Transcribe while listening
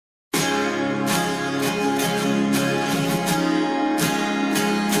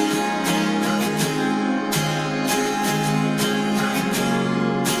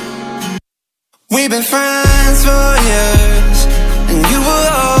We've been friends for years, and you were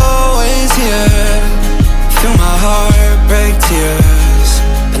always here. Feel my heart break tears,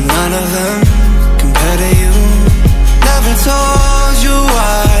 and none of them compare to you. Never told you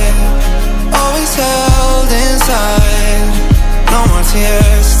why, always held inside. No more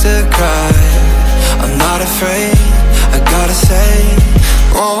tears to cry, I'm not afraid, I gotta say.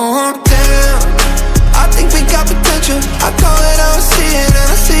 Oh damn, I think we got potential. I call it how I see it, and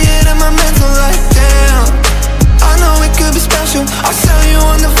I see it in my mental. Like damn, I know it could be special. I'll sell you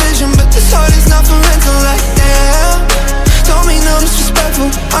on the vision, but this heart is not for rental. Like damn, don't mean no disrespectful.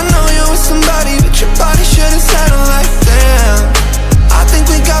 I know you're with somebody, but your body shouldn't settle. Like damn, I think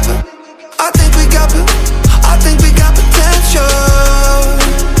we got I think we got I think we got potential.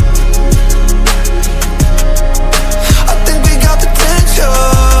 I think we got potential.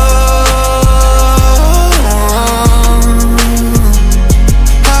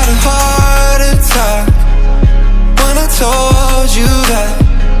 Had a heart attack when I told you that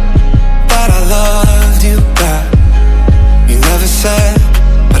I loved you back. You never said,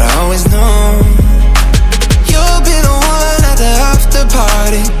 but I always knew. You'll be the one at the after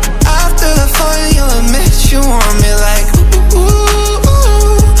party. After the fun, you'll admit you want me. Like ooh, ooh,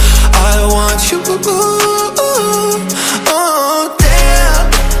 ooh, I want you. Ooh, oh damn,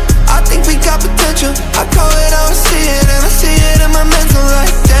 I think we got potential. I call it how I see it, and I see it in my mental.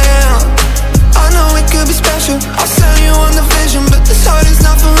 Like damn, I know it could be special. I'll sell you on the vision, but this heart is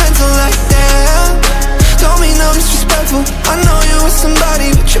not for rental. Like damn, don't mean no disrespectful. I know you're with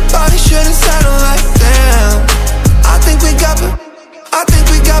somebody, but your body shouldn't settle. Like damn, I think we got I think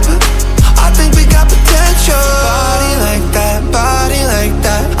we got I think we got potential. Body like that,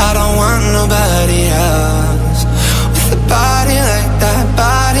 I don't want nobody else. With a body like that,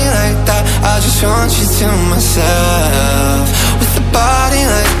 I just want you to myself. With a body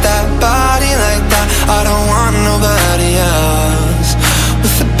like that, I don't want nobody else.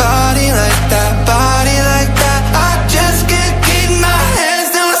 With a body like that, I just can't keep my hands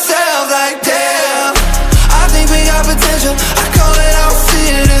to myself. Like damn, I think we got potential. I call it how I see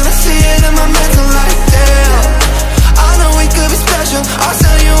it, and I see it in my mental. Like damn, I know we could be special. I'll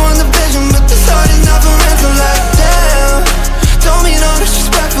sell you on the vision, but this heart is not for rental. Like damn, don't mean no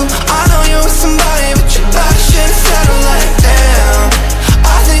disrespectful. I know you're with somebody, but your body shouldn't settle. Like damn,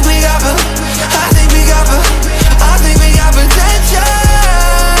 I think we got I think we got I think we got potential.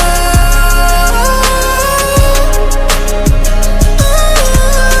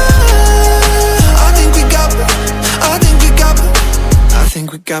 I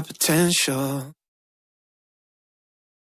think we got potential.